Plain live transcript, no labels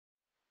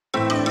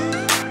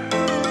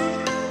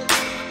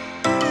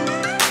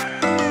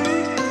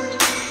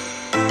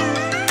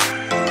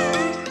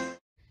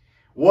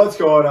What's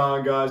going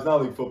on, guys?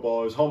 Not League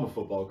Footballers, home of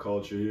football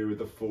culture, here with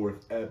the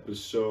 4th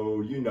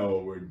episode. You know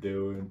what we're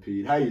doing,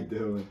 Pete. How you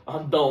doing?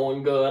 I'm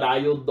doing good. How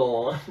you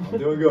doing? I'm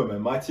doing good, man.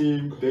 My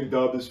team, big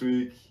dub this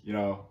week. You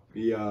know,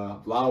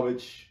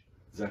 Vlahovic,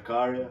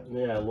 Zakaria.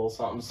 Yeah, a little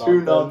something,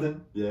 something.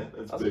 2-0. Yeah,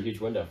 that's a huge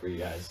window for you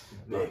guys.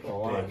 Big.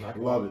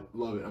 Love it.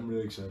 I'm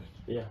really excited.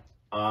 Yeah.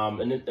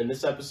 In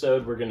this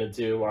episode, we're gonna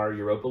do our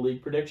Europa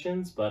League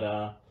predictions,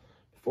 but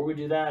before we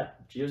do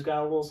that, Gio's got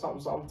a little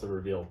something to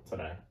reveal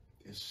today.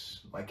 This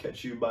might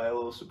catch you by a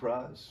little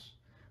surprise,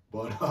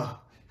 but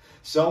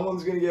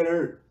someone's gonna get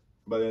hurt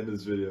by the end of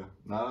this video.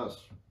 Not us.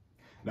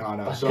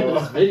 No. So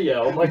this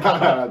video, oh my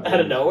god, out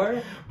of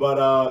nowhere.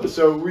 But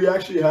so we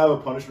actually have a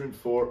punishment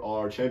for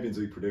our Champions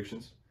League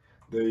predictions.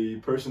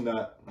 The person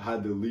that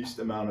had the least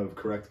amount of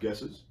correct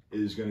guesses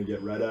is gonna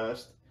get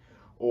red-assed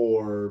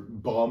or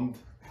bummed.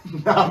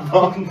 Not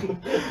bummed.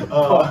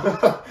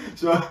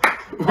 So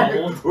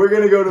we're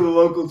gonna go to the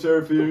local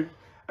turf here,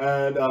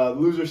 and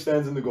loser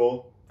stands in the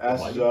goal. Asses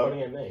Why are you up.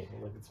 pointing at me?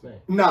 Like it's me.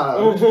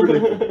 Nah, it's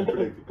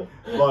predicted.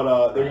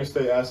 But they're gonna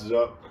stay asses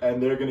up,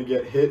 and they're gonna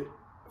get hit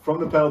from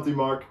the penalty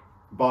mark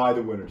by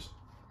the winners.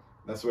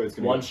 That's the way it's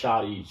gonna. One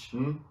shot each.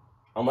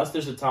 Unless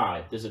there's a tie.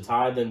 If there's a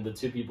tie, then the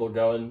two people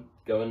go in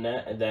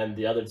net, and then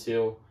the other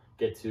two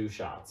get 2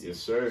 shots. Yes,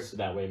 sir. So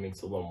that way it makes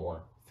it a little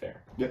more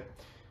fair. Yep.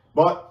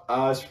 But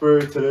as for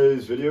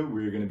today's video,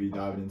 we're gonna be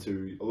diving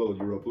into a little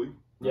Europa League.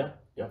 Yeah.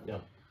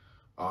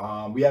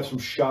 We have some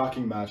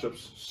shocking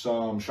matchups,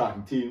 some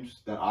shocking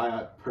teams that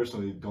I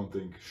personally don't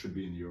think should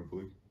be in the Europa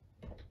League.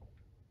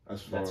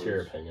 That's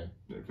your opinion.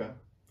 Okay.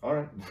 All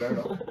right. Fair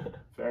enough.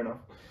 Fair enough.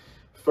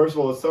 First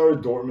of all, let's start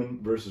with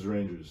Dortmund versus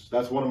Rangers.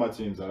 That's one of my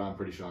teams that I'm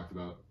pretty shocked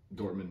about.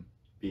 Dortmund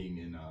being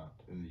in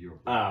the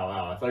Europa League.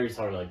 Oh, I thought you were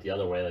talking like the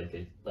other way,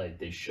 like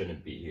they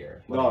shouldn't be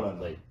here. No.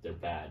 Like they're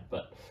bad.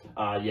 But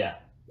yeah,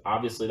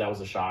 obviously that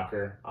was a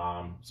shocker.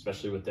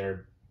 Especially with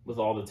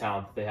all the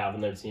talent that they have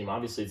in their team.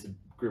 Obviously it's a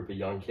group of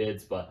young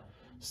kids, but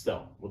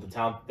still, with the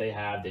talent that they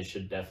have, they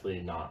should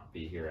definitely not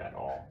be here at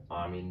all.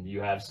 I mean, you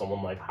have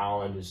someone like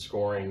Haaland who's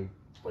scoring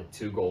like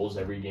 2 goals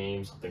every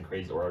game, something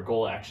crazy, or a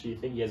goal. Actually, I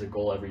think he has a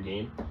goal every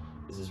game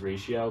is his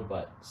ratio,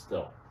 but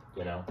still,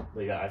 you know,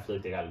 I feel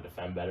like they got to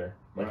defend better.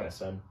 Like I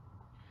said,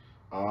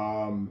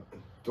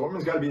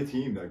 Dortmund's got to be a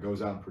team that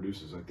goes out and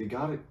produces. Like they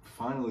got to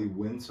finally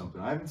win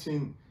something. I haven't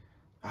seen.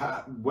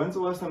 When's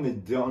the last time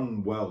they've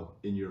done well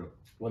in Europe?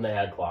 When they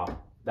had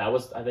Klopp. That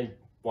was, I think.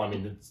 Well, I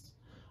mean,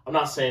 I'm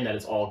not saying that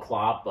it's all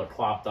Klopp, but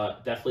Klopp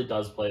definitely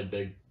does play a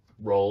big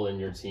role in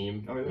your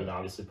team. Oh, yeah. I mean,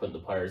 obviously putting the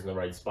players in the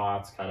right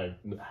spots, kind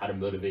of how to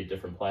motivate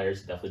different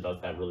players. He definitely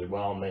does that really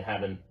well, and I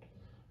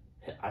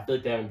feel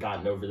like they haven't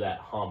gotten over that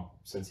hump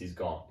since he's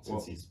gone.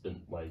 He's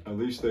been like. At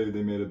least they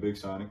made a big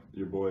signing.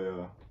 Your boy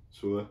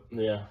Sule.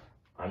 Yeah,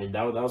 I mean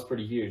that was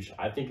pretty huge.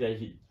 I think that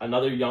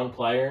another young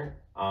player.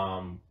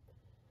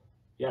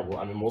 Yeah, well,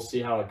 I mean we'll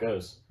see how it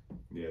goes.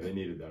 Yeah, they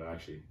needed that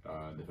actually,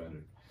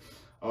 defender.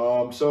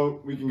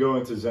 So we can go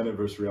into Zenit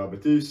versus Real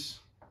Betis.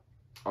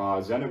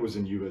 Zenit was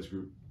in Juve's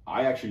group.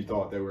 I actually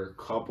thought there were a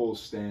couple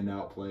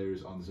standout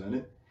players on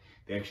Zenit.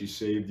 They actually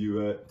saved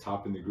Juve,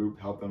 top in the group,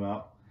 helped them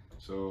out.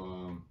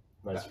 So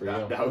nice for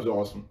you. That was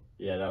awesome.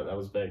 Yeah, that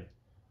was big.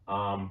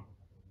 The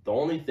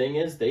only thing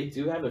is they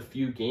do have a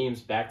few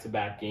games,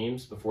 back-to-back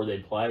games before they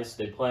play.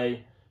 So they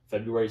play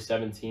February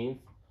 17th,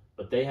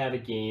 but they have a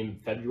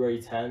game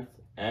February 10th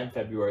and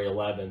February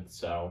 11th.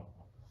 So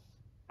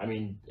I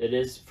mean, it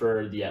is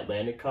for the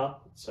Atlantic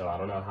Cup, so I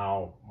don't know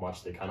how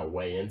much they kind of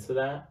weigh into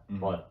that.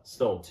 But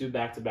still, 2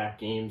 back-to-back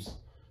games,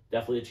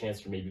 definitely a chance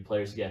for maybe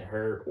players to get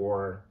hurt,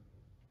 or,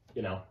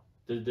 you know,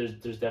 there's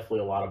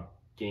definitely a lot of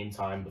game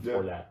time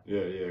before that.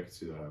 Yeah, I can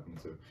see that happening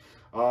too.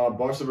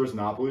 Barca versus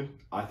Napoli.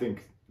 I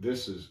think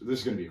this is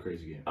going to be a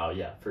crazy game. Oh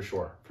yeah, for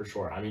sure.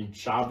 I mean,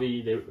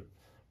 Xavi,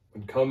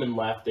 when Koeman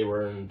left, they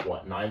were in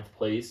 9th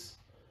place,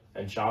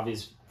 and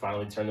Xavi's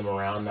finally turned them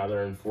around. Now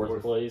they're in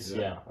 4th place.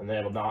 Yeah. And they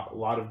have a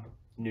lot of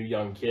new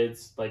young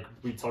kids, like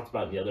we talked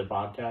about in the other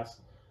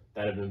podcast,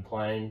 that have been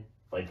playing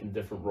like in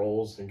different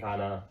roles and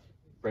kind of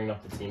bringing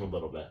up the team a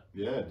little bit.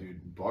 Yeah,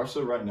 dude.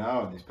 Barca right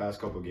now in these past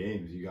couple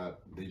games,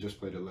 they just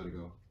played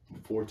Atletico,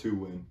 4-2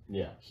 win.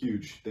 Yeah,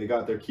 huge. They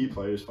got their key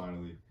players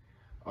finally.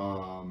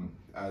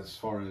 As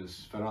far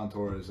as Ferran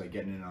Torres like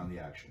getting in on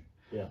the action.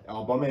 Yeah.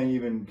 Aubameyang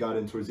even got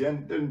in towards the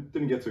end.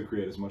 Didn't get to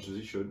create as much as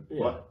he should.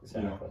 Yeah, but,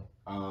 exactly.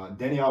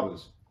 Dani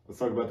Alves. Let's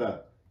talk about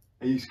that.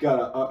 He's got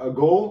a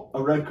goal,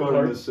 a red card,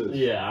 and an assist.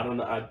 Yeah, I don't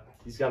know.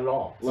 He's got it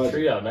all. It's a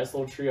trio. Nice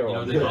little trio. You know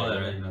what they call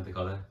that, right? You know what they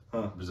call that?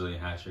 Huh. Brazilian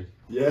hat trick.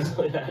 Yeah.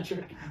 Brazilian hat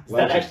trick. Is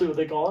that actually what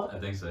they call it? I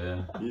think so,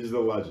 yeah. He's the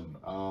legend.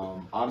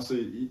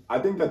 Honestly, I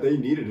think that they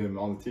needed him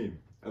on the team.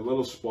 A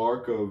little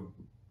spark of,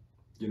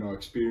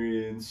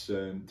 experience,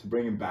 and to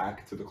bring him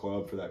back to the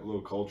club for that little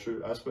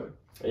culture aspect.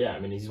 Yeah, I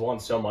mean, he's won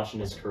so much in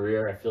his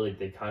career. I feel like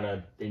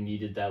they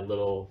needed that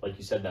little, like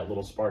you said, that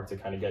little spark to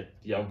kind of get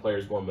young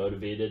players more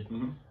motivated.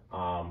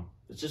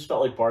 It just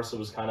felt like Barca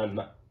was kind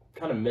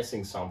of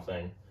missing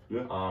something.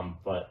 Yeah.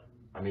 But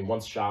I mean,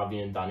 once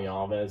Xavi and Dani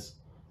Alves,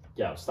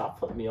 Yo, stop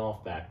flipping me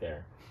off back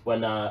there.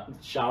 When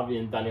Xavi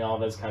and Dani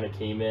Alves kind of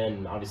came in,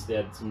 and obviously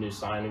they had some new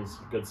signings,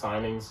 good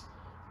signings.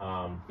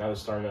 Now they're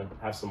starting to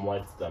have some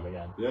life to them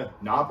again. Yeah.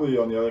 Napoli,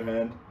 on the other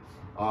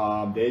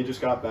hand, they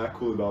just got back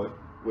Koulibaly,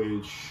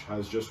 which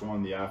has just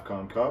won the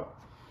AFCON Cup.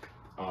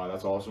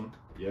 That's awesome.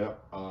 Yeah.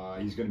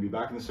 He's going to be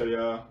back in the Serie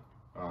A.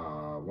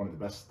 One of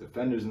the best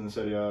defenders in the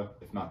Serie A,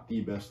 if not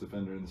the best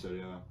defender in the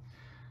Serie A.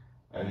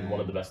 And one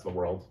of the best in the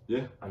world.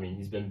 Yeah. I mean,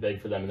 he's been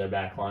big for them in their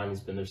back line.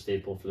 He's been their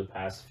staple for the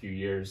past few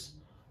years.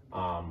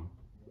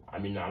 I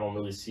mean, I don't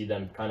really see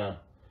them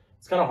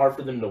it's kind of hard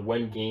for them to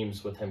win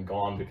games with him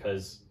gone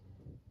because,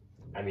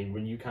 I mean,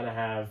 when you kind of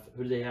have,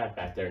 who do they have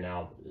back there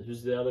now?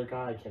 Who's the other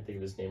guy? I can't think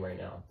of his name right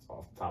now. It's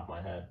off the top of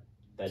my head.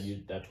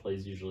 That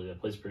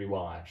plays pretty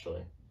well,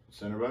 actually.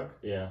 Center back?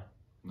 Yeah.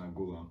 Not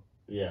Gulam.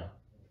 Yeah.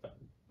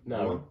 No.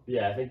 Gulam?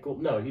 Yeah, I think,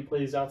 no, he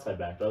plays outside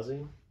back, does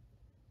he?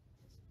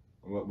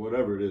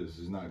 Whatever it is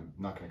not going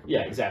to compare.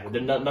 Yeah, exactly.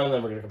 None of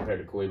them are going to compare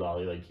to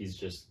Koulibaly. Like, he's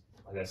just,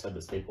 like I said,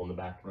 the staple in the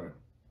back. Right.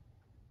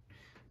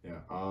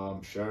 Yeah.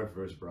 Sheriff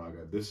versus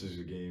Braga. This is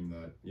a game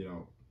that,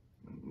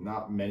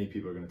 not many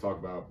people are going to talk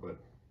about, but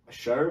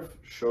Sheriff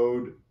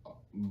showed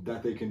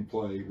that they can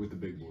play with the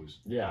big boys.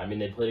 Yeah, I mean,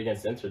 they played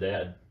against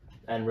Inter.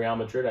 And Real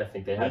Madrid, I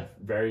think they had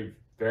very,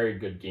 very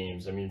good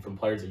games. I mean, from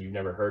players that you've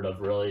never heard of,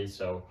 really.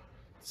 So,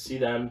 to see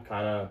them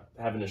kind of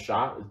having a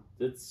shot,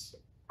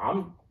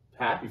 I'm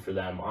happy for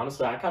them.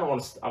 Honestly, I'm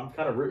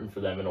kind of rooting for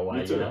them in a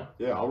way, Me too. you know?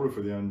 Yeah, I'll root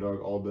for the underdog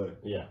all day.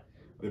 Yeah.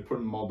 They're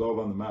putting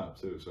Moldova on the map,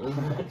 too. So,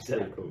 Exactly.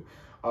 pretty cool.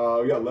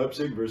 We got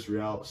Leipzig versus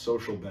Real.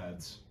 Social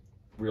dads.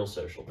 Real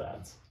social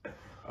dads.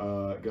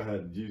 Go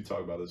ahead. You talk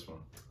about this one.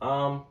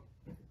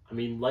 I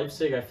mean,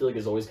 Leipzig, I feel like,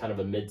 is always kind of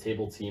a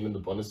mid-table team in the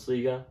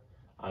Bundesliga.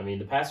 I mean,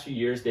 the past few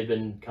years, they've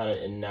been kind of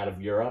in and out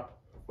of Europe,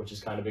 which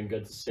has kind of been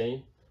good to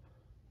see.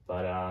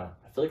 But I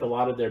feel like a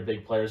lot of their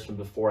big players from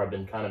before have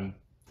been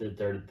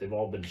they've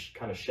all been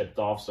kind of shipped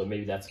off, so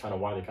maybe that's kind of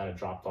why they kind of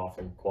dropped off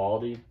in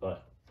quality.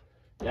 But,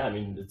 yeah, I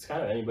mean, it's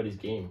kind of anybody's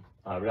game.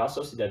 Real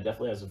Sociedad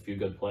definitely has a few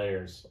good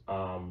players.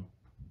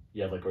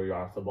 You have, like,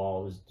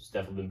 Oyarzabal, who's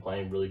definitely been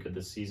playing really good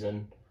this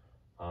season.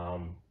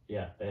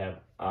 Yeah, they have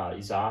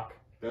Isaac.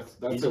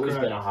 He's always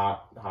been a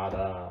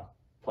hot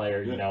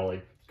player, Yeah.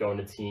 like going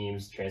to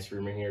teams, transfer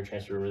rumor here,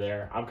 transfer rumor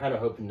there. I'm kind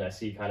of hoping to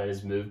see kind of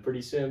his move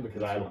pretty soon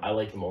because I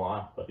like him a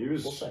lot, but we'll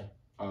see.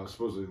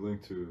 Supposedly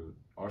linked to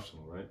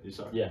Arsenal, right?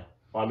 Isaac? Yeah.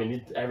 Well, I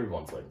mean,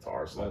 everyone's linked to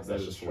Arsenal. That's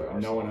just just where true.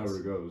 Arsenal No one is.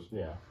 ever goes.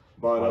 Yeah.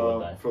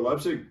 But for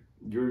Leipzig,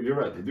 you're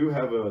right. They do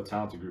have a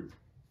talented group.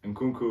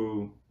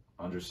 Nkunku,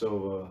 Andre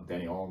Silva,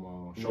 Danny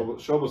Olmo,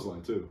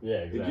 Szoboszlai too. Yeah,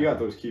 exactly. You got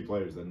those key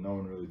players that no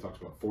one really talks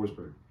about.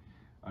 Forsberg,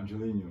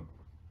 Angelino.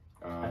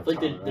 I feel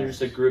like they're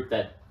just a group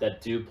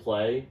that do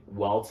play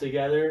well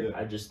together. Yeah.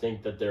 I just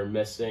think that they're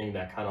missing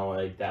that kind of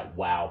like that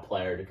wow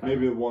player to kind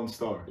Maybe of... one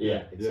star.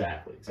 Yeah,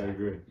 exactly. I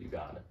agree. You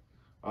got it.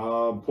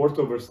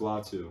 Porto versus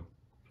Lazio.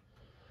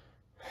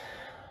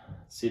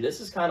 See,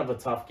 this is kind of a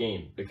tough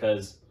game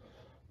because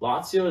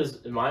Lazio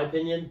is, in my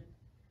opinion,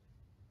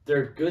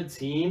 they're a good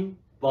team,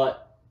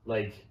 but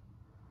like,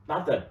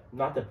 not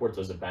that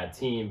Porto's a bad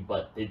team,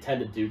 but they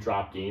tend to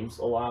drop games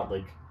a lot.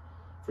 Like,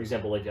 for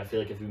example, like I feel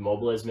like if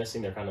Immobile is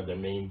missing, they're kind of their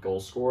main goal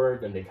scorer,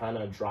 then they kind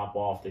of drop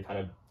off. They kind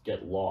of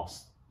get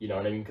lost. You know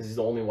what I mean? Because he's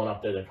the only one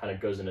up there that kind of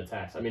goes in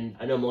attacks. I mean,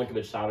 I know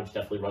Milinkovic-Savic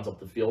definitely runs up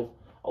the field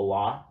a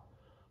lot,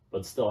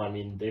 but still, I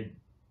mean,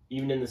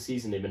 even in the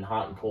season they've been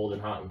hot and cold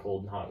and hot and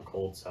cold and hot and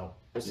cold. So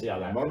we'll see how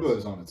that goes. Immobile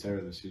is on a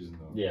tear this season,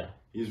 though. Yeah.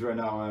 He's right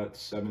now at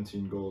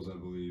 17 goals, I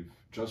believe,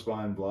 just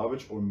behind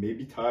Vlahovic, or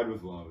maybe tied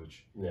with Vlahovic.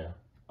 Yeah.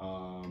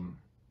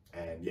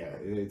 And yeah,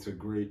 it's a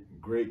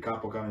great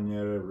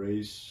Capocannoniere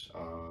race.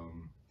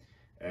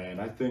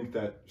 And I think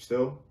that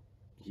still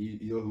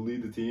he'll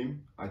lead the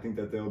team. I think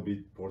that they'll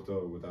beat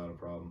Porto without a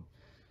problem.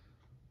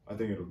 I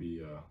think it'll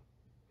be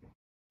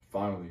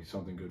finally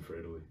something good for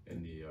Italy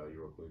in the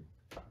Europa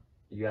League.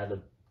 You had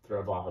to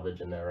throw Vlahovic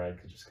in there, right?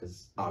 Just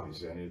because.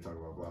 Obviously, I need to talk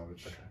about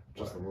Vlahovic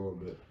just a little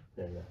bit.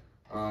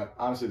 Yeah.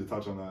 Honestly, to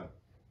touch on that,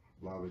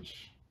 Vlahovic,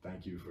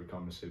 thank you for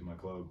coming to save my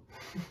club.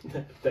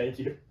 Thank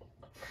you.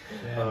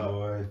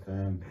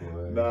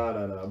 Fanboy.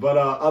 No. But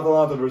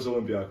Atalanta versus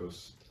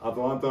Olympiacos.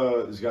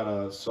 Atalanta has got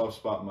a soft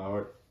spot in my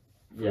heart.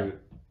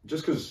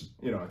 Just because,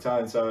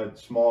 Italian side,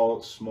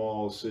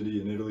 small city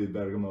in Italy,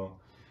 Bergamo,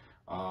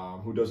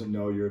 who doesn't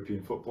know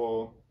European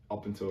football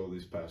up until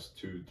these past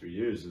 2-3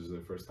 years. This is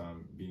their first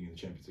time being in the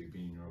Champions League,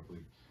 being in Europa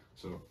League.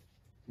 So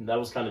that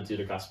was kind of due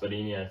to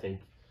Gasperini, I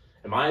think.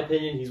 In my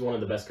opinion, he's one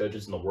of the best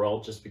coaches in the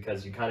world just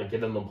because you kind of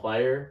give him a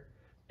player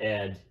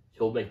and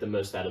he'll make the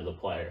most out of the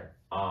player.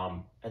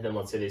 And then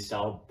let's say they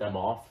sell them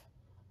off.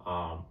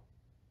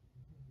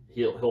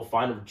 He'll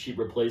find a cheap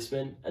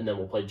replacement and then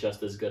we'll play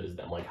just as good as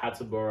them. Like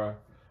Hatsubura,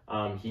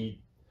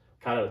 he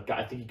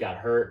I think he got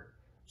hurt,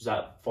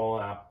 fell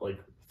out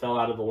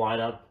of the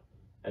lineup,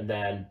 and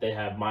then they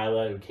have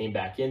Mila who came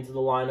back into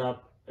the lineup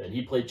and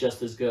he played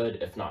just as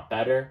good, if not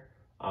better.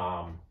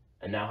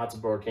 And now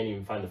Hatsubura can't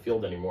even find the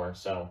field anymore.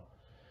 So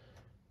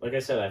like I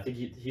said, I think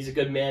he's a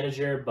good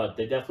manager, but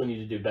they definitely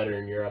need to do better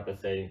in Europe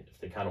if they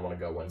kind of want to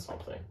go win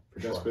something. For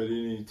sure.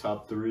 Gasperini,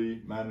 top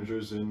 3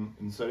 managers in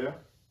Serie A?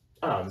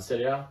 Oh, in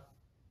Serie A?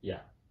 Yeah.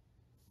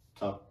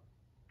 Top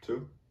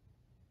 2?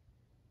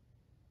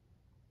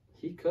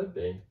 He could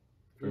be.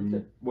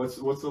 What's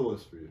the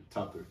list for you?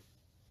 Top 3?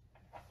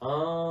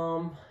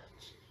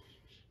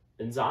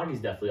 Inzaghi's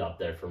definitely up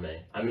there for me.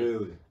 I mean,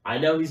 Really? I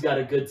know he's got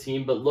a good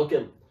team, but look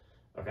at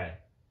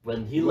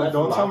when he left.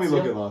 Don't tell me Lazio-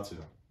 look at Lazio.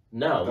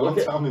 No, Don't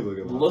tell me look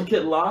at Lazio. Look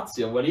at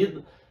Lazio. When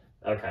he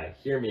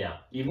hear me out.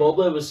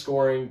 Immobile was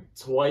scoring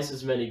twice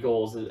as many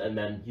goals, and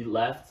then he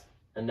left,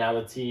 and now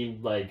the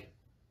team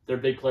their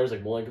big players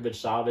like Milinkovic,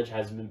 Savic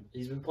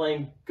he's been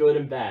playing good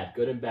and bad,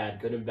 good and bad,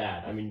 good and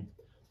bad. I mean,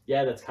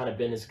 yeah, that's kind of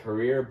been his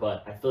career,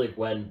 but I feel like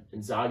when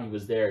Inzaghi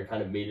was there, it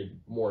kind of made it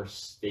more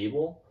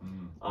stable.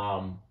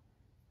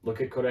 Look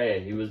at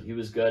Correa. He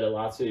was good at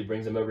Lazio. He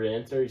brings him over to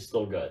Inter. He's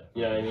still good.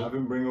 You know what I mean? Have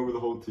him bring over the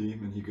whole team,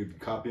 and he could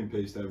copy and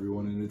paste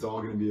everyone, and it's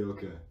all going to be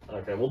okay.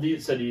 Okay. Well, do you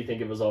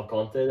think it was all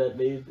Conte that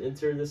made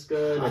Inter this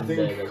good? I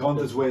think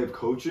Conte's way of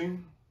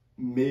coaching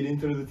made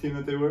Inter the team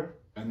that they were,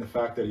 and the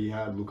fact that he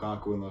had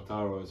Lukaku and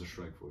Lautaro as a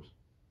strike force.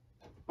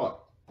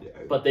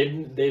 But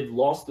they've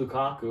lost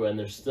Lukaku, and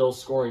they're still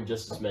scoring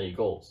just as many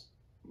goals,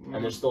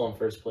 and they're still in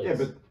first place.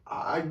 Yeah,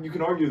 but you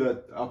can argue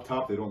that up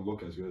top they don't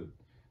look as good.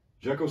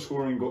 Dzeko's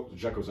scoring goal.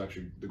 Dzeko's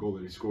actually the goal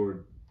that he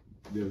scored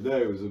the other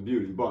day was a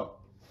beauty, but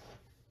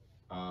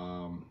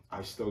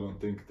I still don't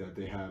think that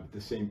they have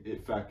the same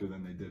it factor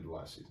than they did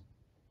last season.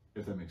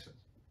 If that makes sense.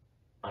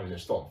 I mean, they're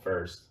still in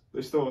first.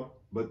 They still,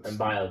 but and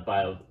by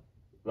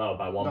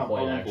 1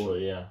 point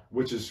actually, yeah.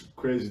 Which is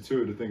crazy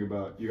too to think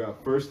about. You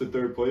got first to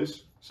third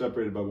place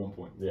separated by 1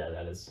 point. Yeah,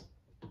 that is.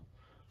 I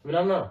mean, I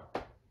don't know.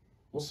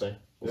 We'll see.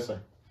 We'll see.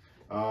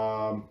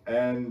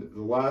 And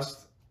the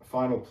last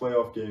final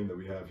playoff game that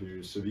we have here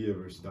is Sevilla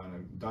versus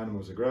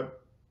Dynamo Zagreb.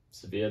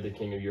 Sevilla, the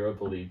king of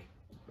Europa League.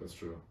 That's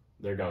true.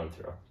 They're going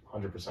through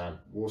 100%.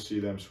 We'll see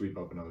them sweep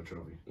up another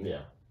trophy.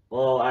 Yeah.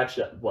 Well,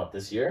 actually, what,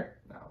 this year?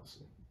 Now we'll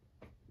see.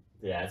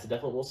 Yeah, it's a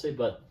definite we'll see.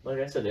 But like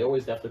I said, they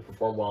always definitely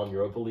perform well in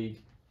Europa League.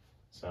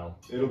 So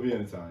it'll be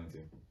an Italian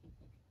team.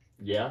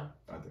 Yeah?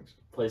 I think so.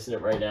 Placing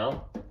it right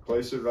now?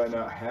 Place it right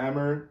now.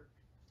 Hammer.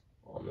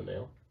 On the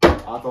nail.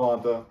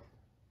 Atalanta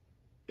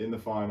in the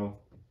final.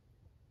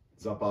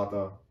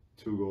 Zapata.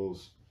 2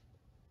 goals,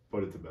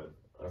 put it to bed.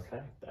 Okay,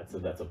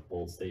 that's a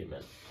bold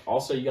statement.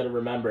 Also, you got to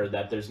remember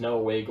that there's no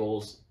away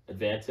goals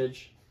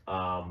advantage.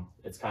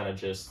 It's kind of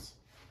just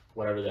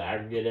whatever the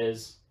aggregate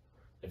is.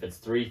 If it's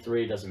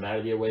 3-3, it doesn't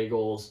matter the away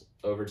goals.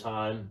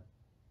 Overtime,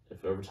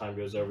 if overtime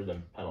goes over,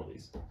 then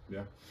penalties.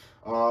 Yeah.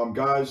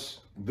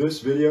 Guys,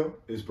 this video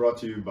is brought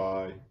to you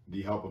by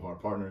the help of our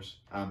partners,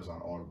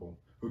 Amazon Audible,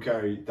 who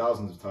carry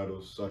thousands of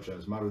titles such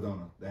as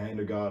Maradona, The Hand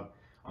of God,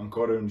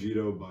 Ancora un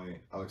Giro by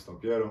Alex Del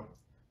Piero,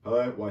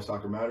 Pelé, Why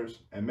Soccer Matters,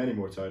 and many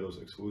more titles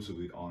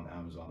exclusively on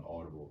Amazon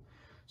Audible.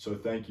 So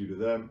thank you to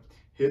them.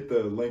 Hit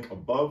the link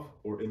above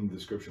or in the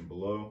description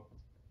below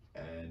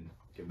and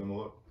give them a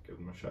look, give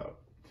them a shout.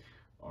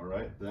 All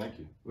right, thank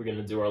you. We're going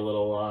to do our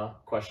little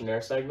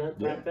questionnaire segment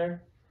back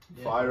there.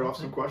 Yeah, Fire off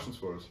some questions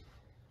for us.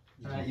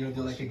 Alright, you want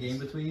to do like a game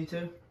between you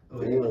two?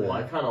 Or Oh,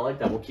 I kind of like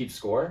that. We'll keep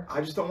score.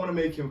 I just don't want to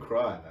make him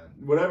cry, man.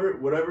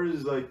 Whatever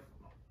is like.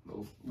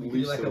 we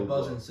can do like a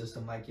buzzing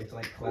system, like you have to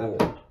like clap.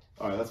 Oh.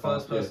 All right, that's fine.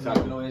 First person Yeah, to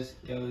make the noise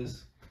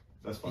goes.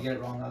 that's If you fine. get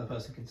it wrong, the other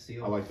person can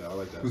steal. I like that. I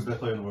like Who's that. the best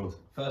player in the world?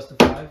 First to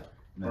 5.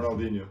 Messi.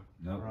 Ronaldinho.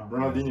 No. Wrong.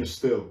 Ronaldinho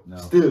still. No.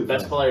 Still.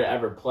 Best player to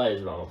ever play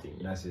is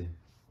Ronaldinho. Messi.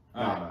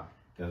 Nah.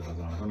 That's what's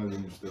wrong.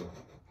 Ronaldinho still.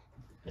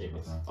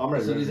 Anyways. I'm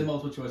ready. So these ready. are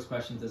multiple choice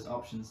questions. There's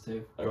options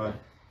too. Go ahead.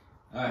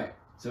 Alright,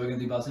 so we're gonna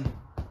do buzzing.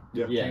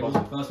 Yeah. Yeah, Okay,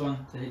 buzzing. First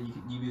one to hit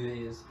you be the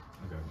ears.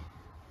 Okay.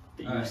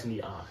 The All ears and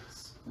the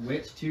eyes.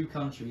 Which 2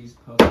 countries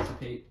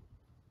participate?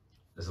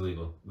 That's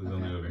illegal. We Okay,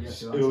 don't know over. you have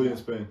to Italy answer and that.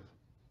 Spain.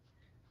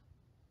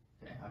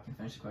 Okay, I can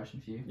finish the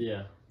question for you.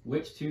 Yeah.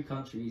 Which 2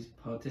 countries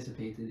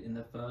participated in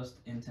the first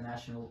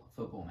international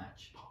football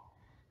match?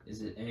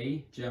 Is it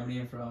A, Germany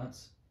and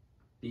France,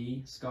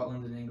 B,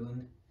 Scotland and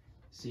England,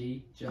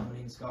 C,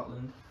 Germany and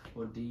Scotland,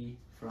 or D,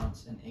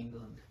 France and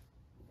England?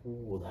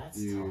 Ooh, that's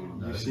You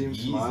tough. That's see him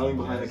easy, smiling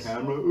behind yes. the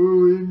camera.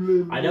 Ooh,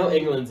 England. I know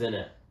England's in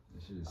it.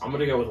 This shit is- I'm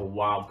gonna go with a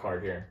wild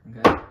card here.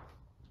 Okay,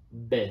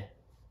 B.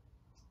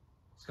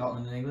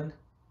 Scotland and England?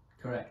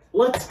 Correct.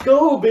 Let's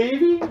go,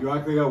 baby! You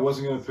act like I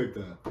wasn't gonna pick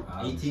that.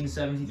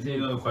 1872, You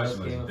know the first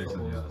question was game of pick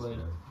football something was else. played.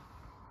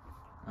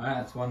 Yeah. Alright,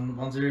 that's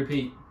one to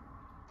repeat.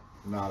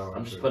 Nah, I don't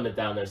I'm just sure. putting it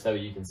down there so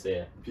you can see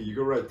it. Pete, you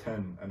go write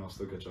 10 and I'll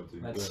still catch up to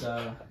you. Let's, Go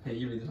ahead. hey,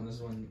 you read this one. This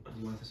is one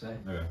you wanted to say.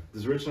 Okay.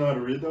 Does Rich know how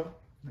to read though?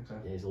 Okay.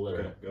 Yeah, he's Okay,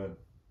 illiterate. go ahead.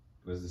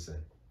 What does it say?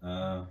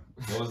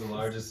 What was the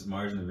largest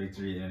margin of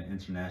victory in an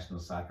international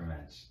soccer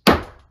match?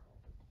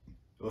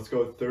 Let's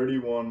go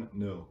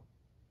 31-0.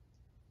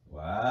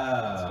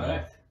 Wow. That's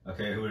correct.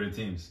 Okay, who are the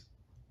teams?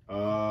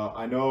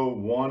 I know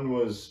one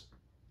was.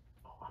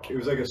 It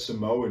was like a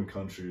Samoan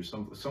country or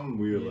something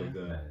weird Yeah. like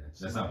Yeah, that.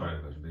 that's not part of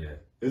the question, but yeah.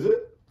 Is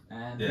it?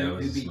 And Yeah, it who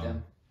was beat small.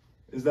 them?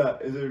 Is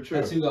it true?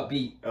 That's who got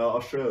beat.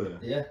 Australia.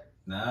 Yeah.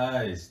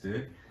 Nice,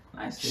 dude.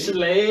 Nice, dude.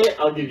 Slay,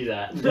 I'll give you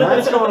that.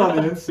 That's going on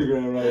the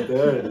Instagram right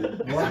there,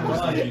 dude. It's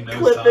almost like you know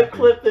clip soccer. it,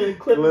 clip it,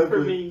 clip it Clip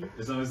for it. me.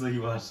 It's almost like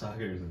you watch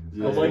soccer or something.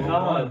 Yeah. Oh my Yeah.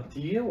 god, do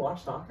you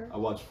watch soccer? I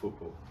watch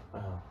football.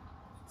 Oh,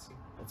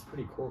 that's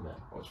pretty cool, man.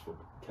 I watch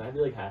football. Can I be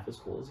like half as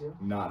cool as you?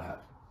 Not half.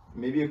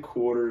 Maybe a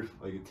quarter,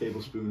 like a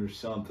tablespoon or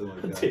something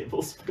like A that.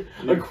 tablespoon.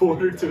 You A can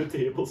quarter figure to it a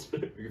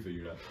tablespoon. We can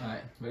figure it out.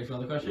 Alright, ready for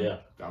another question? Yeah.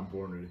 I'm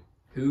born ready.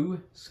 Who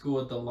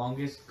scored the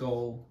longest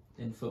goal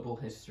in football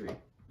history?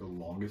 The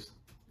longest?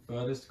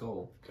 Furthest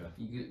goal. Okay.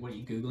 What are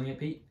you Googling it,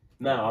 Pete?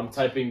 No, I'm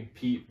typing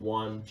Pete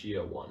 1,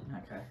 Gio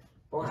 1. Okay.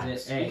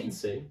 Relax, it A? you can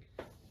see.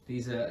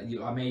 These are,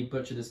 I may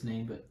butcher this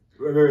name, but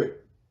Wait.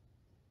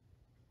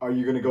 Are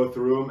you going to go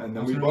through them and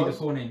then I'm we going to read the buzz?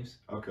 4 names.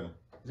 Okay.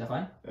 Is that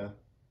fine? Yeah.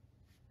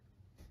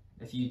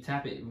 If you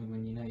tap it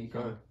when you know you Go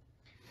can. ahead.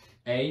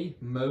 A.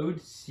 Mode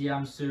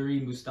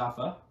Siamsuri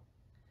Mustafa.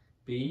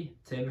 B.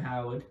 Tim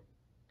Howard.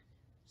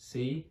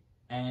 C.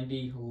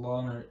 Andy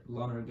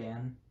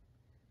Lonergan.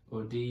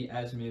 Or D.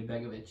 Asmir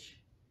Begovic.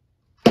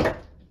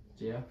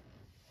 Gio?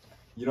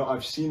 You know,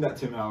 I've seen that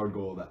Tim Howard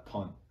goal, that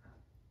punt.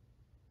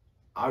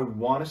 I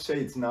want to say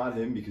it's not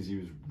him because he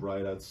was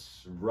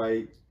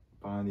right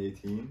behind the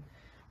 18.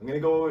 I'm going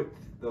to go with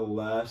the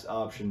last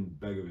option,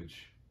 Begovic.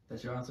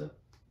 That's your answer?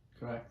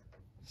 Correct.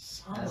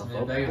 Son That's of me,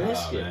 a baby.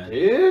 biscuit, man.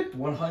 dude.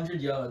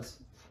 100 yards.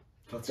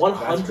 That's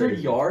 100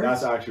 crazy. yards?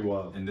 That's actually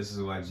wild. And this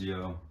is why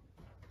Gio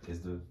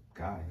is the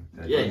guy.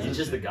 that Yeah, does he's this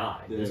just the shit.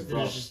 guy. Yeah, There's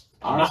bro. just,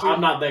 Honestly- I'm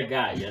not that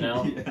guy, you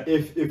know? Yeah.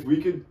 If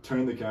we could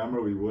turn the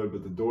camera, we would,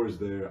 but the door's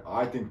there.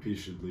 I think Pete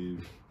should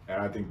leave,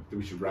 and I think that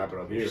we should wrap it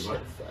up here.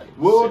 But Funny.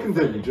 we'll So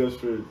continue funny. just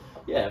for.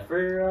 Yeah,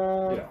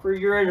 for Yeah. for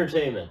your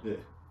entertainment.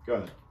 Go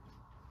ahead.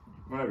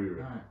 Whenever you're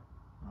ready. Alright.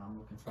 I'm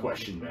looking for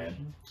Question, the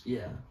man. Yeah.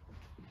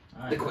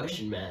 Alright, The ready?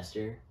 question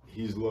master.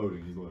 He's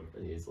loading.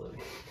 He's like,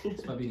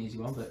 This might be an easy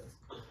one, but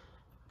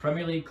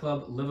Premier League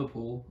club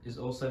Liverpool is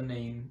also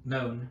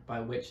known by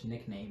which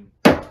nickname?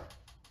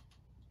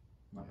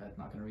 Not bad,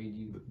 not gonna read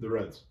you. The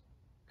Reds.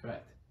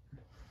 Correct.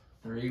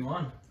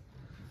 3-1.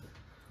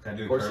 Can I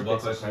do a Of course he curveball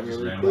picks a question? Premier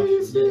Just League random.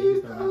 Yeah,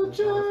 you can throw it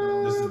out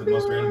there. This is the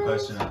most random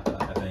question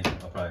I think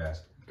I'll probably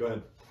ask. Go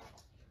ahead.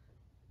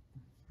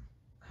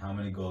 How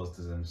many goals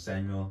does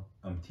Samuel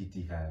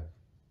Umtiti have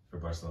for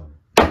Barcelona?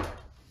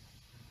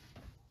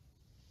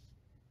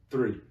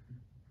 3.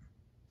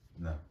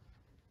 No.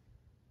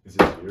 Is it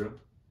 0?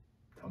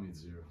 Tell me it's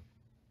 0.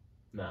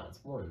 no,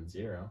 it's more than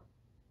 0.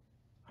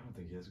 I don't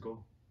think he has a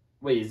goal.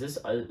 Wait, is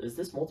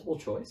this multiple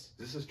choice?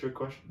 Is this a trick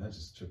question? That's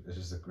just it's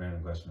just a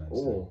random question. I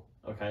just said. Oh,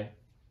 okay.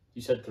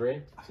 You said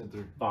 3? I said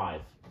 3.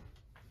 5.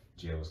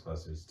 Gio was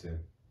closer. It's 2.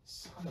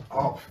 Son of a-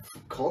 Oh,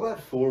 call that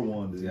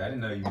 4-1, dude. Yeah, I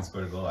didn't know you can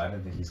score a goal. I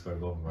didn't think he scored a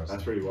goal for Barcelona.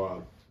 That's pretty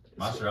wild.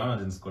 Mascherano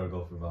didn't score a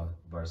goal for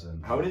Barca.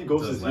 How many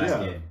goals until does his he last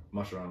have? game.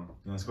 Mascherano.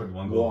 He only scored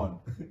 1 goal.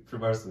 1. For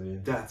Barcelona. Yeah.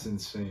 That's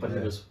insane. But he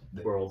Yeah. was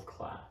world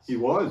class. He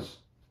was.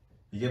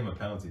 He gave him a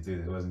penalty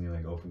too. It wasn't even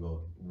like open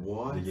goal.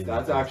 What? They gave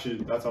That's him a actually,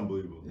 that's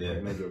unbelievable. Yeah.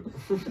 Like, no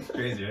joke.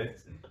 Crazy, right?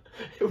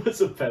 It was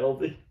a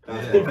penalty.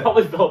 That's They Yeah.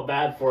 probably felt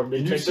bad for him. They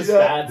Did you checked the see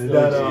that? stats.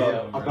 That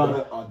Yeah,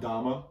 about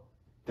Adama,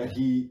 that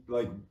he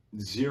like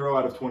 0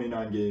 out of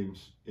 29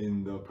 games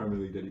in the Premier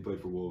League that he played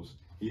for Wolves,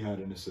 he had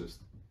an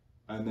assist,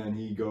 and then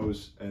he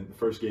goes and the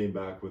first game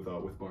back with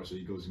Barca,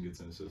 he goes and gets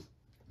an assist.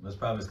 That's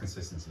probably his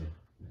consistency.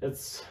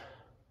 It's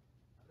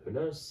who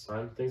knows?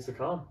 Sign of things to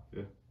come.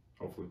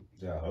 Hopefully,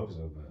 Yeah, I hope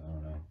so, but I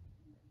don't know.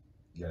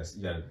 You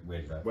gotta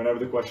wait for that. whenever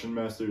the question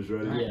master is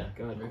ready. Yeah,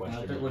 go ahead.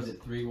 Question. What is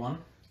it, 3-1?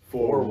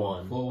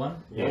 4-1. 4-1?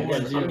 Yeah,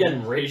 I'm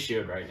getting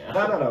ratioed right now.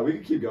 No. We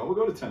can keep going. We'll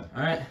go to 10.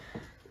 Alright.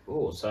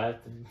 Oh, so I have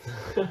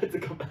to, I have to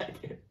come back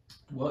here.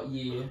 What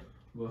year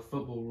were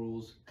football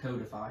rules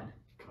codified?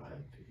 Go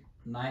ahead, Pete.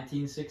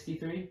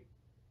 1963,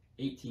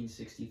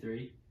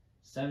 1863,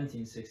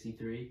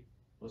 1763,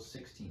 or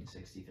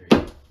 1663?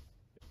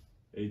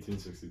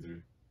 1863.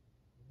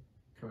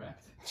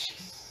 Correct.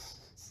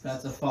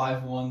 That's a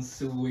 5-1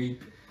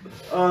 sweep.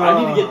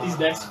 I need to get these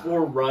next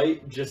 4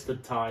 right just to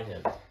tie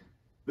him.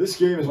 This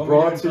game is What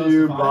brought we to doing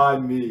you close to by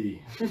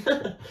me.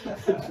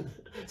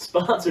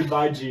 Sponsored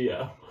by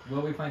Gio. What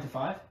are we playing to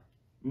 5?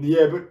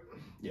 Yeah, but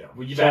yeah,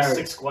 Well, you've Charity- asked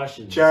 6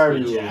 questions.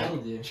 charity Good rules. job.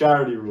 Told you.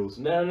 charity rules.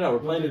 No, we're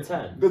playing to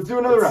 10. Let's do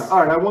another Let's- round. All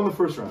right, I won the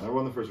first round.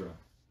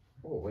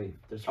 Oh, wait.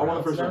 There's I won the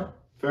rounds first now? round.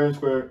 Fair and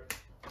square.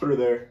 Put her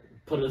there.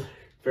 Put it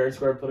fair and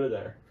square, put it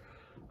there.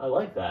 I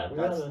like that.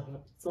 That's-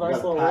 It's a We nice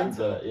gotta little patent ring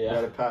to that. it. We Yeah.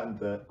 gotta patent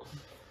that.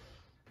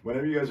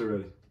 Whenever you guys are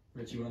ready.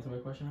 Rich, you want to throw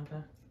a question out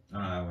there? I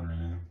don't have one right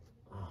now.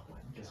 Oh my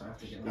I guess I have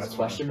to get These this one.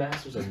 question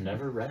masters are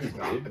never ready,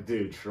 dude.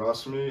 Dude,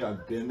 trust me.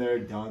 I've been there,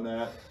 done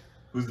that.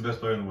 Who's the best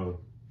player in the world?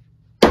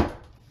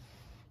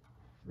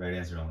 Right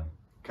answer only.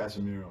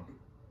 Casemiro.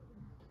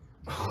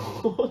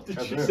 Did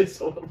you Casemiro. say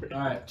someone rich?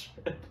 Alright.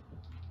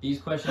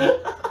 These questions.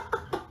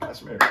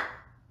 Casemiro.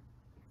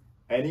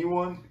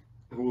 Anyone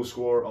who will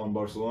score on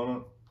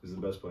Barcelona is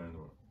the best player in the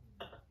world.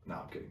 No,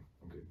 I'm kidding.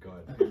 I'm good. Go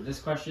ahead. Okay,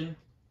 this question,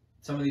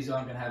 some of these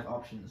aren't going to have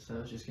options, so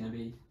it's just going to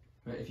be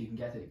if you can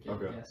get it,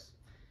 Okay. guess.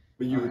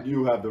 But you Alright.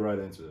 you have the right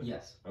answer. There.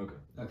 Yes. Okay.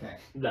 Okay.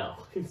 No.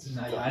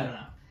 No, I don't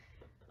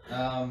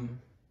know.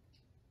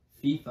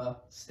 FIFA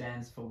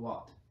stands for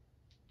what?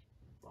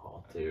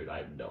 Oh, dude, I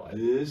have no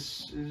idea.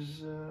 This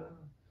is.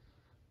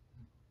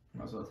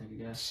 Might as well take a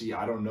guess. See,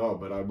 I don't know,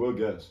 but I will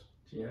guess.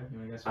 Gio, you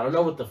want to guess? I don't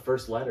know what the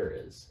first letter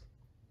is.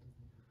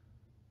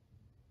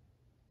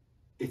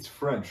 It's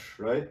French,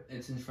 right?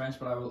 It's in French,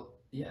 but I will.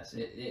 Yes,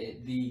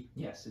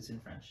 yes, it's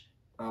in French.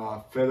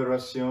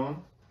 Fédération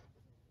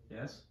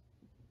Yes.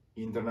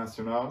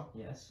 Internationale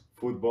Yes.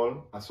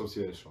 Football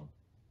Association.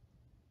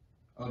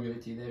 I'll give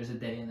it to you. There's a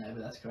day in there,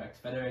 but that's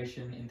correct.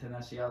 Fédération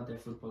Internationale de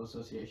Football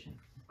Association.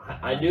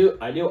 I knew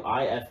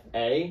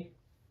IFA,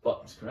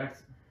 but That's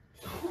correct.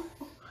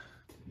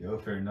 Yo,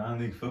 for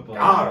non-league football.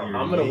 God, you're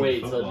I'm gonna league wait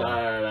till football.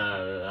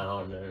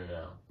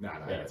 no. Nah,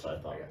 Yeah, that's what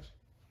I thought.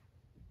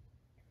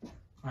 All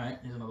right,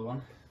 here's another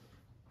one.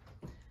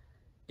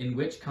 In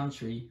which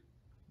country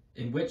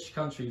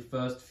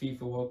first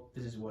FIFA World?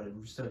 This is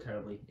worded so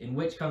terribly. In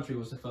which country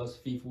was the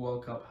first FIFA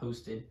World Cup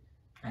hosted,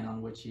 and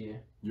on which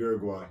year?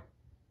 Uruguay.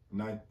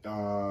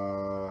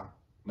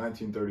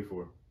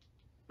 1934.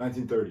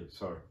 1930,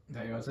 sorry. Is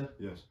that your answer?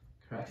 Yes.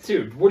 Correct.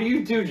 Dude, what do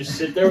you do? Just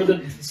sit there with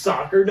a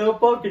soccer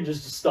notebook and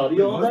just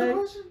study all day?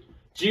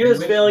 Gio's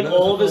Which- failing no,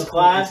 all of his it's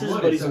classes,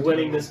 worded but he's so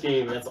winning terrible. this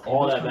game. That's In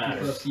all which that country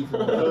matters. first FIFA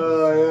World Cup?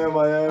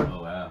 I am.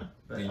 Oh wow.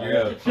 Dude, I you're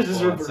a Just his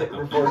football report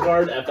encyclopedia.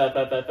 card,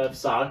 FFFFF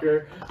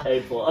soccer, A+.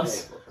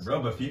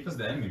 Bro, but FIFA's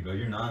the enemy, bro.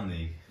 You're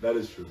non-league. That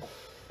is true.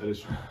 That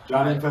is true.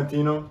 Gianni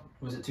Infantino.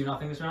 Was it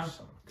 2-0 this round?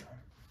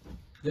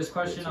 This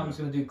question I'm just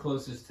gonna do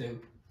closest to,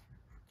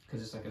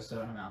 because it's like a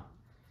certain amount.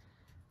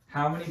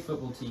 How many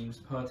football teams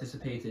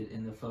participated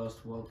in the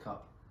first World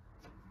Cup?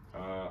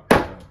 Go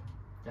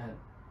ahead.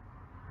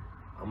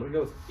 I'm gonna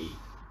go with 8.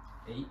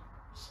 8.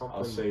 Something.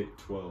 I'll say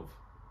 12.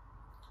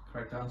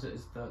 Correct answer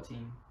is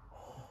 13.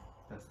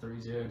 That's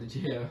 3-0 to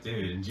Gio.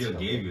 Dude, and Gio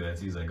gave you that,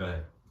 so he's like, go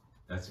ahead.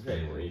 That's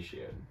Big crazy.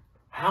 ratio.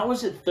 How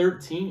is it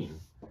 13?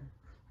 What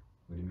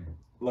do you mean?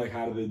 Like,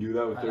 how do they do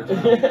that with I don't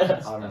 13? know.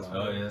 I don't know.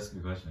 Oh yeah, that's a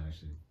good question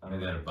actually.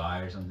 Maybe they had a buy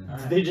or something.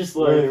 Alright. They just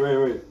like.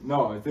 Wait.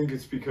 No, I think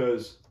it's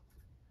because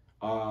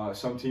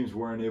some teams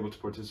weren't able to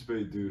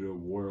participate due to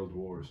world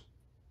wars.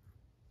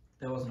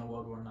 There wasn't a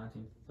World War in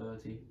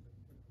 1930.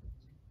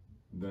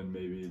 Then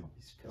maybe.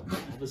 He's failing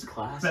all his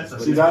classes. That's a-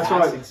 but See, he's that's why.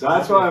 passing so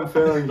That's well. why I'm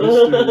failing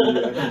history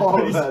and all But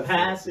of he's that.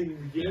 passing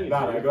the game.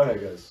 Nah, go ahead,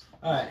 guys.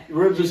 Alright.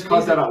 We'll just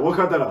cut that out. We'll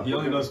cut that out. He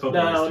only knows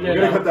football. No, history. no,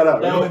 We're gonna cut that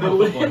out. No, We're gonna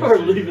we're, football we're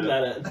history, leaving yeah.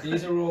 that in.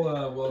 These are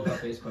all World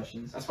Cup based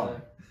questions. That's fine.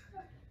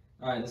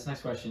 Alright, this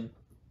next question.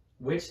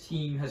 Which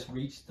team has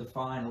reached the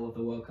final of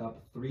the World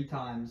Cup 3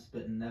 times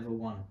but never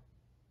won?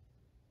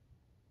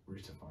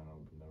 Reached the final,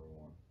 but never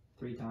won.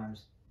 3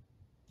 times.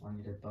 I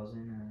need a buzz in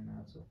and an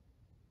answer.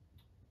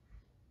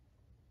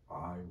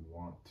 I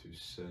want to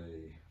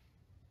say.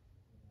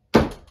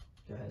 Go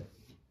ahead.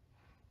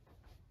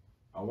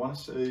 I want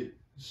to say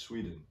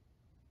Sweden.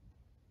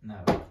 No.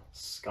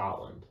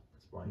 Scotland.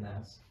 That's my No.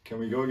 guess. Can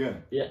we go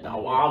again? Yeah,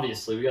 no,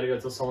 obviously. We gotta go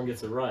until someone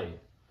gets it right.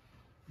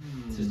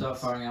 To start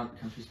firing out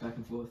countries back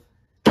and forth.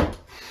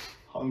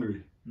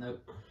 Hungary.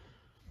 Nope.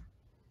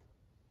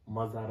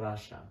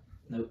 Mazarasha.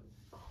 Nope.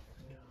 Oh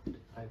my god.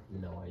 I have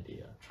no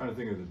idea. Trying to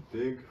think of the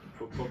big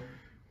football.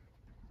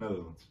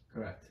 Netherlands.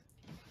 Correct.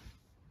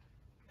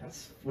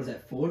 That's, was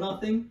that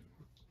 4-0?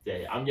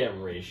 Yeah, I'm getting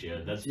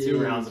ratioed. That's Jeez,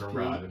 2 rounds in a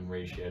row. Pete. I've been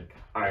ratioed.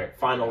 Alright,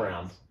 final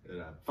round.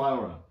 Yeah.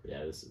 Final round.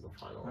 Yeah, this is the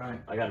final round.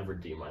 Alright. I gotta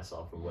redeem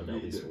myself and win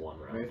at least one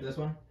Ready round. for this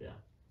one? Yeah.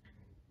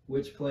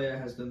 Which player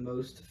has the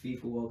most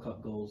FIFA World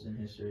Cup goals in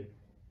history?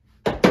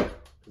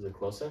 Is it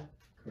closer?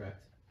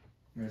 Correct.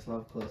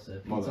 Miroslav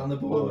Klose. Well It's done. on the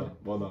Well board. done.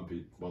 Well done,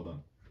 Pete. Well done.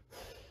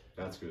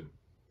 That's good.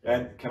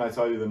 And can I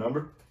tell you the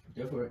number?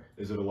 Go for it.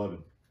 Is it 11?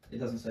 It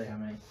doesn't say how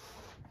many.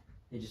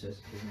 It just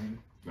says his name.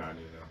 Nah, I need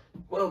to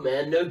know. Whoa,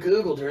 man, no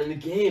Google during the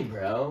game,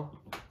 bro.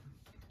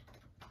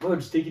 Bro,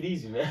 just take it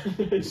easy, man.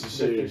 This is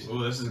serious. Oh,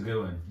 this is a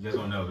good one. You guys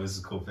don't know. This is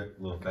a cool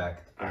little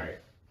fact. Alright.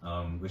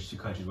 Which 2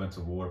 countries went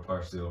to war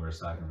partially over a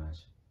soccer match?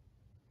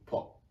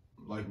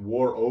 Like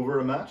war over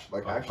a match?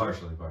 Like Oh,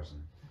 actually? partially.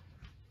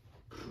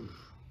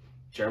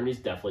 Germany's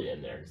definitely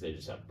in there because they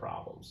just have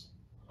problems.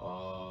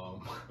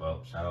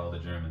 Well, shout out all the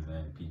Germans,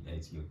 man. Pete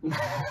hates you.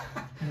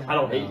 I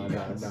don't hate No, you no,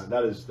 guys.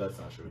 no, that's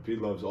not true.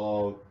 Pete loves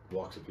all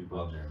walks of people.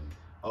 All Germans.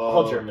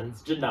 All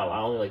Germans. No, I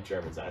only like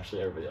Germans,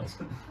 actually. Everybody else.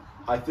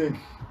 I think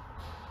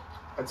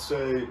I'd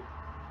say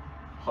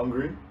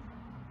Hungary,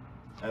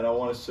 and I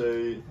want to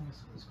say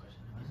This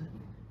question, was it?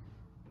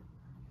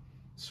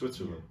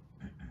 Switzerland.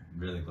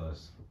 Really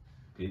close.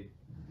 Pete?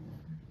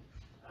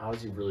 How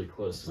is he really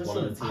close? One of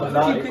Switzerland. the I'm How teams.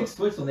 not- did you pick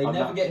Switzerland? They I'm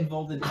never not- get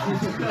involved in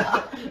anything.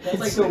 That's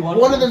like the one.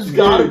 One of them's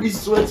gotta be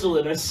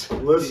Switzerland. I swear.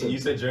 Listen, You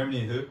said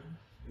Germany and who?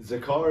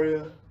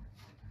 Zakaria.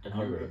 And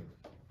Hungary.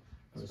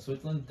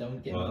 Switzerland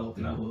don't get Well, involved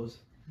in no. wars.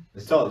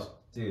 Tell us.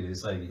 Dude,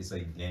 it's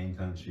like gang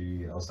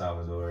country, El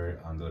Salvador,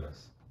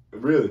 Honduras.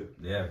 Really?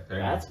 Yeah, apparently.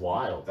 That's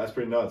wild. That's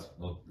pretty nuts.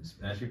 Well,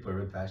 Spanish people are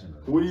really passionate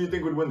about it. Who do you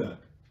think would win that?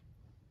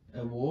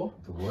 A war?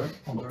 The war?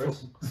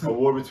 Honduras. A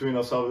war between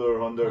El Salvador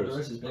and Honduras.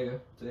 Honduras is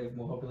bigger. Do they have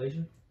more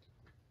population?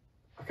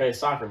 Okay,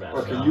 soccer match.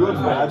 Or can No, you no, no.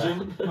 imagine?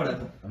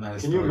 Whatever. I'm not a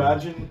Can you historian.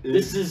 imagine?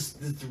 This is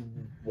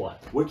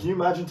what? What can you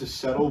imagine to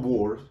settle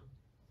wars?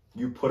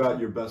 You put out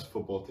your best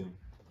football team.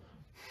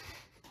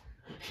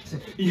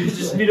 You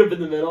just meet up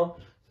in the middle.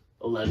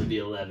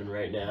 11v11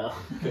 right now.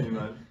 Can you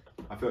imagine?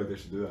 I feel like they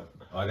should do that.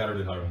 Oh, I got a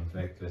really hard one.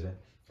 Could I say?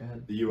 Go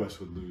ahead. The U.S.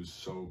 would lose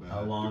so bad.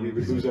 How long? We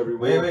would lose every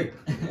war. Wait.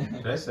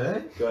 Could I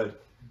say? Go ahead.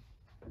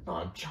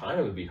 Oh,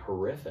 China would be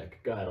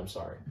horrific. Go ahead, I'm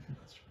sorry.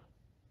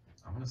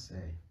 I want to say.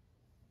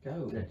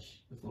 Go, Rich.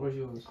 The floor is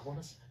yours. I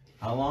want to say.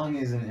 How long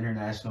is an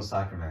international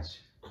soccer match?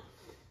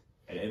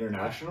 An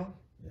international?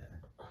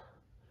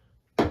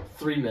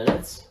 3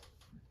 minutes?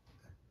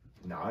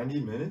 90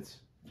 minutes?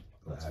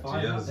 That's Wow,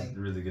 fine, Gio's nothing.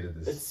 really good at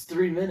this. It's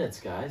 3 minutes,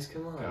 guys.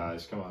 Come on.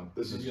 Guys, come on.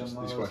 This is Maybe just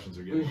on these Mars. questions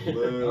are getting a Alright,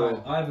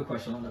 little. I have a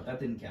question on that. That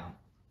didn't count.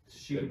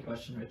 Stupid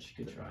question, Rich.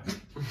 Good try.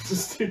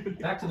 Stupid.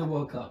 Back to the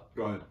World Cup.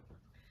 Go ahead.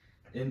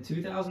 In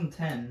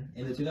 2010,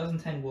 in the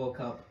 2010 World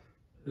Cup,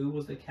 who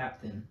was the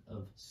captain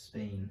of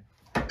Spain?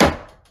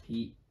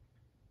 Pete.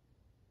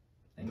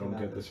 Think Don't about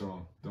get this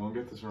wrong. Don't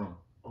get this wrong.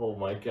 Oh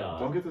my Don't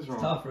god. get this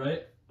wrong. Tough,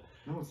 right?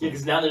 No, it's Yeah, not.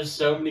 because now there's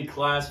so many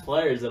class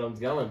players that I'm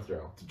going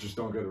through. Just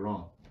don't get it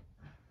wrong.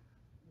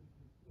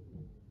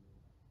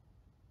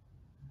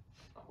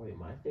 Oh, wait,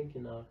 am I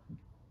thinking of?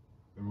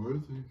 And what are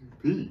you thinking?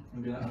 Pete.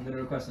 I'm gonna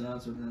request an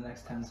answer within the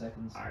next 10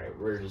 seconds. Alright,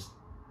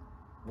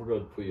 we'll go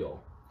with Puyol.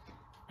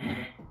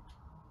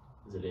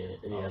 Is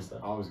it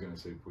Iniesta? I was gonna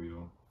say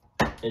Puyol.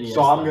 Iniesta.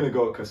 So I'm gonna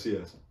go with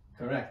Casillas.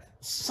 Correct.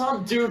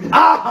 Some dude,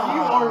 Ah!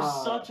 you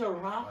are such a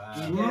rock.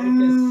 Wow. Miguel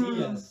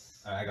Casillas.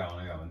 I got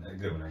one. A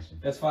good one, actually.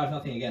 That's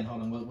 5-0 again.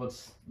 Hold on.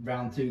 What's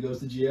round 2 goes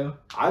to Gio?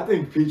 I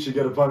think Pete should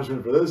get a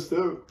punishment for this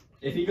too.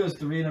 If he goes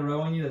 3 in a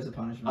row on you, there's a A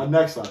punishment.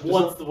 next lap. Just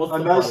What's a the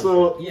nice punishment?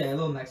 little Yeah, a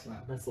little next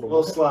lap. Nice little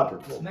what?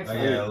 slapper. Next Oh,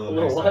 lap. yeah, a little,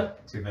 Little next what?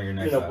 lap. 2 finger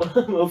next You lap.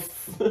 know,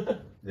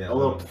 Yeah, a a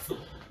little. little.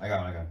 I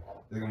got one.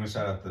 I'm gonna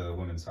shout out the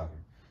women's soccer.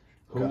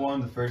 Who Okay. won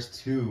the first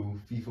 2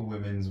 FIFA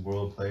Women's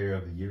World Player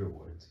of the Year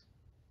awards?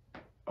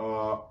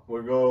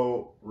 We'll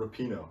go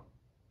Rapinoe.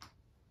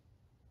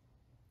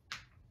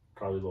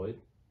 Carly Lloyd.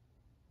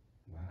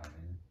 Wow,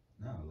 man.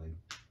 No, like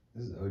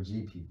this is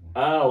OG people.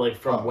 Oh, like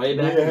from Oh, way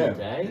back yeah. in the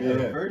day? Yeah.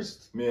 The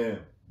first. Me and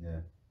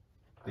him.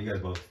 But you guys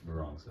both were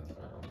wrong, so.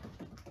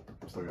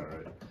 Still got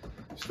it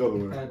right. Still the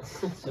winner.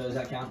 So does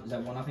that count? Is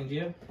that 1-0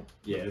 Gio?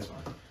 Yeah, it's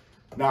fine.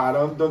 Nah,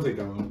 don't take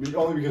that one.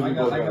 Only because I we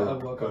got both a got it.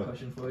 World Go Cup ahead.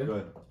 question for you. Go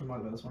ahead. I might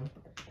about this one.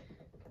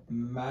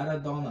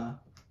 Maradona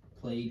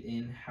played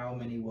in how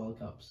many World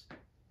Cups?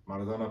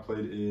 Maradona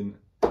played in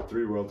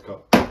 3 World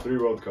Cups.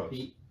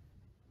 Pete?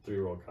 3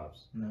 World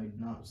Cups. No,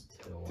 not. It was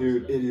 2, Dude,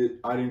 wasn't it? idiot.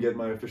 I didn't get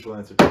my official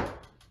answer.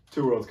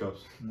 2 World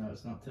Cups. No,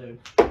 it's not 2.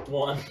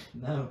 1.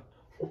 No.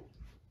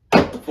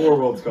 4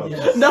 World Cups.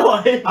 Yes. No,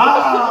 I.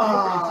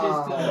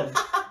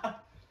 Ah!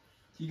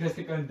 You guys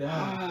keep going down.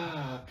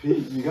 Ah,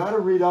 Pete, you gotta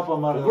read up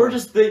on Maradona. We're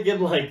just thinking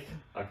like,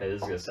 okay,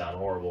 this is gonna sound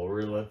horrible.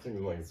 We're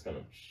thinking like it's gonna,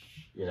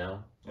 you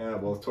know. Yeah,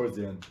 well, towards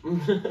the end.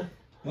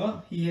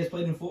 Well, he has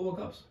played in 4 World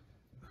Cups.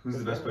 Who's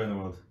the best player in the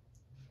world?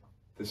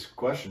 This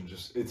question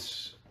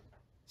it's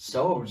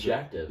So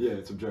objective. yeah,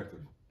 it's objective.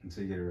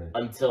 Until you get it right.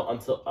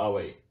 Until oh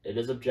wait, it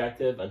is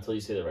objective until you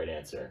say the right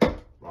answer.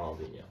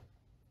 Ronaldinho.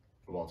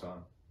 Of all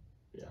time.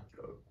 Yeah.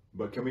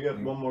 But can we get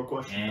one more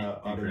question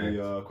out of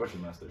the question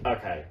master?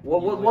 Okay.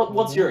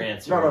 What's your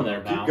answer? No, over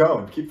there, keep Val?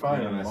 going. Keep I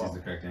finding know them Messi's all. the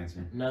correct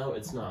answer. No,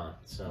 it's not.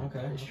 So.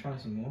 Okay, let's try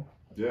some more.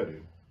 Yeah,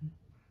 dude.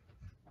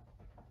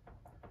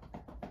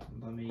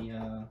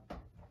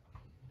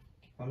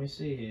 Let me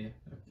see here.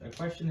 A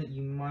question that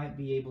you might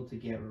be able to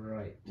get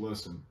right.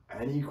 Listen,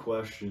 any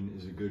question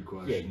is a good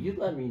question. Yeah, you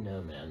let me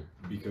know, man.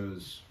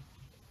 Because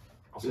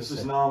I'll this just is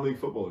say- non-league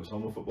football. It's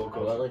homo football I went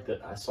culture. like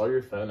that. I saw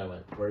your phone. I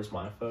went, "Where's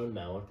my phone?" And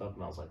I looked up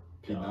and I was like,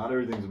 Pete, no, not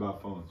everything's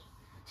about phones.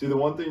 See, the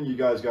one thing you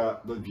guys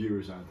got, the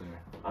viewers out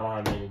there. I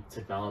don't have any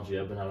technology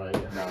open. How about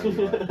you? No,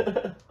 you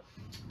don't.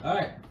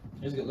 Alright,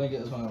 here's a good, let me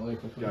get this one out really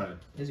quickly. Got it.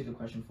 Here's a good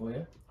question for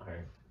you.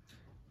 Alright.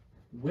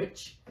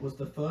 Which was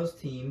the first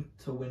team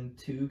to win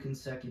 2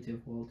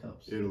 consecutive World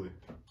Cups? Italy.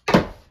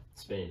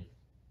 Spain.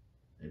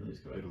 Italy's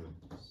correct. Italy.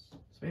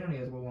 Spain only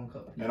has one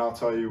cup. And I'll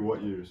tell you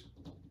what years.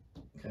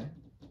 Okay.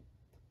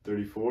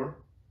 34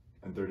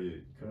 and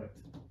 38. Correct.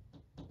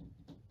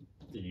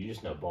 Dude, you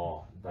just know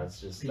ball. That's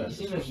just. Pete, you That's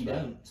seem just like you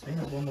respect. don't. Spain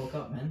has one World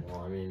Cup, man.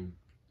 Well, I mean,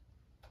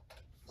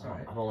 It's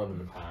alright. I don't live in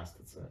the past.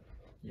 That's it.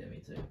 Yeah,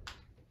 me too.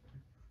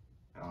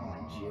 Oh,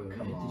 Gio,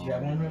 come on. did you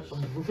have one,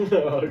 Rich?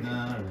 No,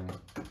 no.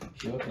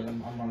 Sure, okay,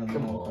 I'm running the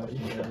Come whole on.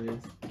 question over you.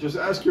 Just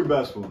ask your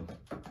best one.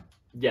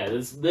 Yeah,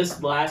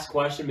 this last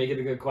question, make it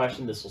a good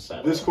question. This will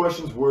settle. This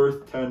question's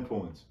worth 10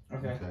 points.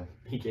 Okay.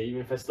 Okay,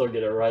 even if I still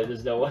get it right,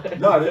 there's no way.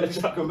 No, then you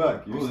still come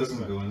back. You Oh, still this is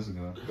come a back. good one. This is a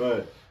good one. Go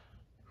ahead.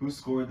 Who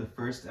scored the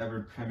first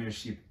ever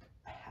Premiership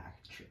hat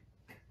trick?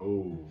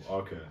 Oh,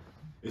 okay.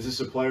 Is this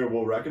a player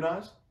we'll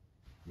recognize?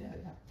 Yeah.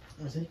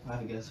 Let's see. I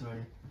have a guess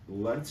already.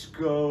 Let's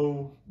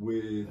go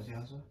with. What's the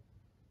answer?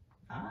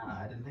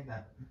 Ah, I didn't think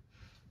that.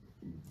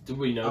 Do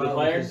we know the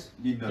players?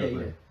 You know Yeah, the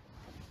player.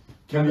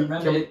 Can we?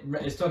 Remember,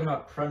 it's talking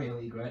about Premier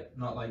League, right?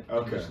 Not like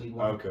English League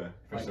One. Okay.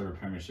 First ever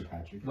Premiership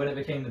hat trick. When it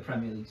became the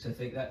Premier League, so I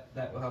think that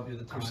will help you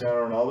with the time.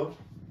 Cristiano Ronaldo.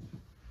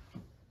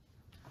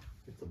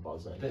 It's a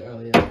buzzing. A bit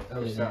earlier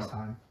than his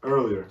time.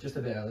 Earlier. Just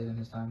a bit earlier than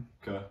his time.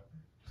 Okay.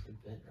 Just a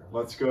bit early.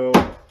 Let's go,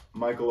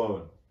 Michael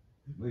Owen.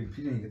 Wait,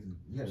 Pete didn't get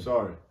the. Yeah.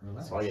 Sorry.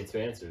 Relax. So I get two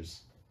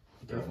answers.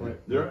 Go for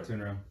it. You're right. 2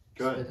 in a row.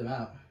 Go ahead. Spit them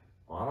out.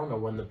 Well, I don't know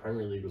when the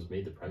Premier League was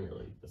made the Premier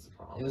League. That's the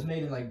problem. It was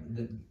made in like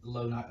the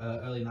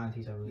early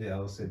 90s, I believe. Yeah,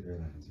 I'll say the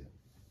airlines. Yeah.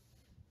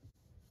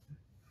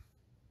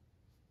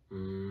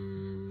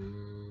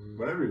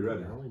 Whenever you're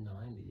ready. Early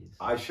 90s.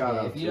 I shout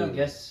out If you to don't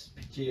guess,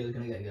 Gio's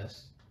gonna get a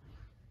guess.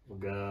 We'll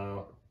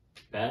go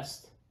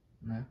best.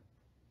 No.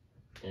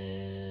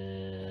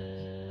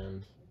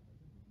 And.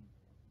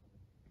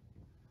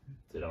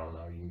 Dude, I don't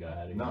know. You can go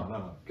ahead and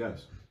No,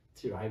 guess.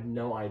 Dude, I have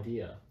no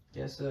idea.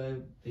 Guess a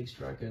big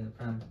striker in the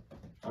Prem.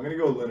 I'm gonna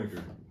go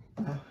Lineker.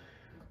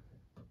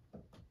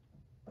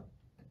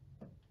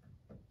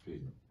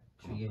 Should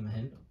we give him a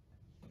hint?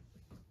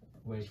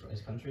 Where's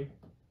his country?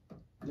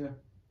 Yeah.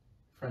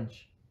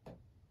 French.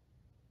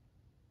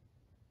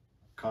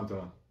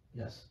 Cantona.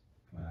 Yes.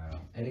 Wow.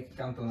 Eric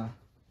Cantona.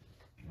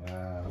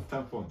 Wow. That's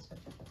 10 points.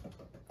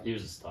 He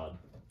was a stud.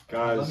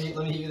 Guys,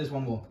 Let me hit you this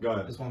one more. go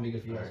ahead. This one will be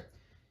good for you guys. Alright.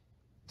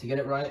 To get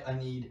it right, I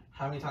need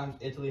how many times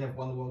Italy have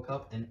won the World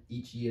Cup, and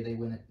each year they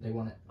won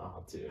it.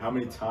 Oh, dude. How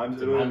many times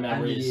Dude, did my it?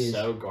 memory years. is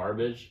so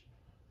garbage.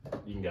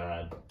 You can go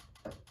ahead.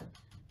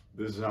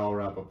 This is how I'll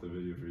wrap up the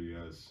video for you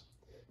guys.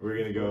 We're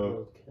gonna go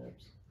World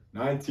Cups.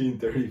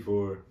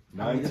 1934,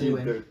 How many did they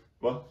win? 1930.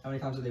 What? How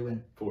many times did they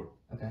win? 4.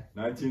 Okay.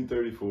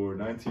 1934,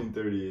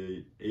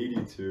 1938,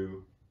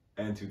 82,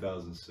 and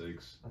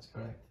 2006. That's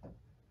correct.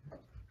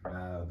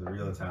 Wow, the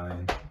real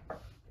Italian.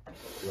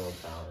 Real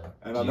Italian.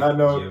 And on that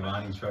note,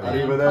 Giovanni Arrivederci.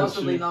 Troia.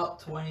 Possibly not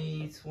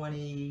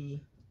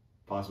 2020,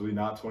 possibly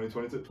not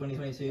 2022.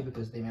 2022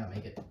 because they may not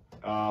make it.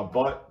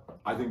 But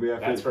I think we have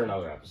That's faith. for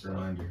another episode.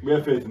 Reminder. We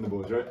have faith in the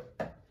boys, right?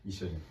 You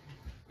shouldn't.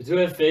 We do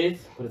have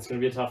faith, but it's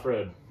going to be a tough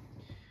road.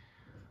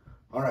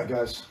 All right,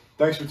 guys.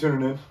 Thanks for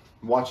tuning in,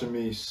 watching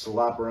me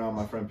slap around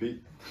my friend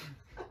Pete.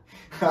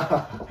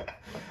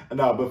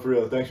 No, but for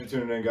real, thanks for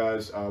tuning in,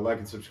 guys. Like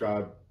and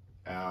subscribe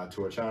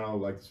to our channel,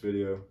 like this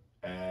video,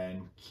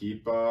 and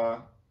keep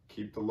the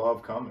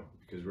love coming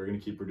because we're gonna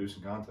keep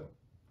producing content.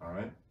 All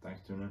right,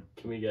 thanks for tuning in.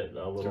 Can we get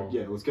a little?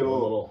 Yeah, let's get a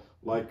little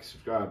like,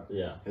 subscribe.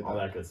 Yeah, Hit all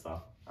that. that good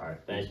stuff. All right,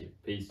 Thank you.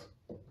 Peace.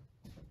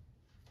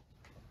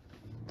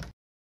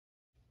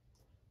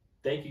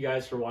 Thank you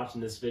guys for watching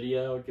this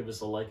video. Give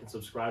us a like and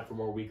subscribe for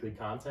more weekly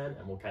content,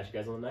 and we'll catch you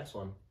guys on the next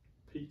one.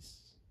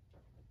 Peace.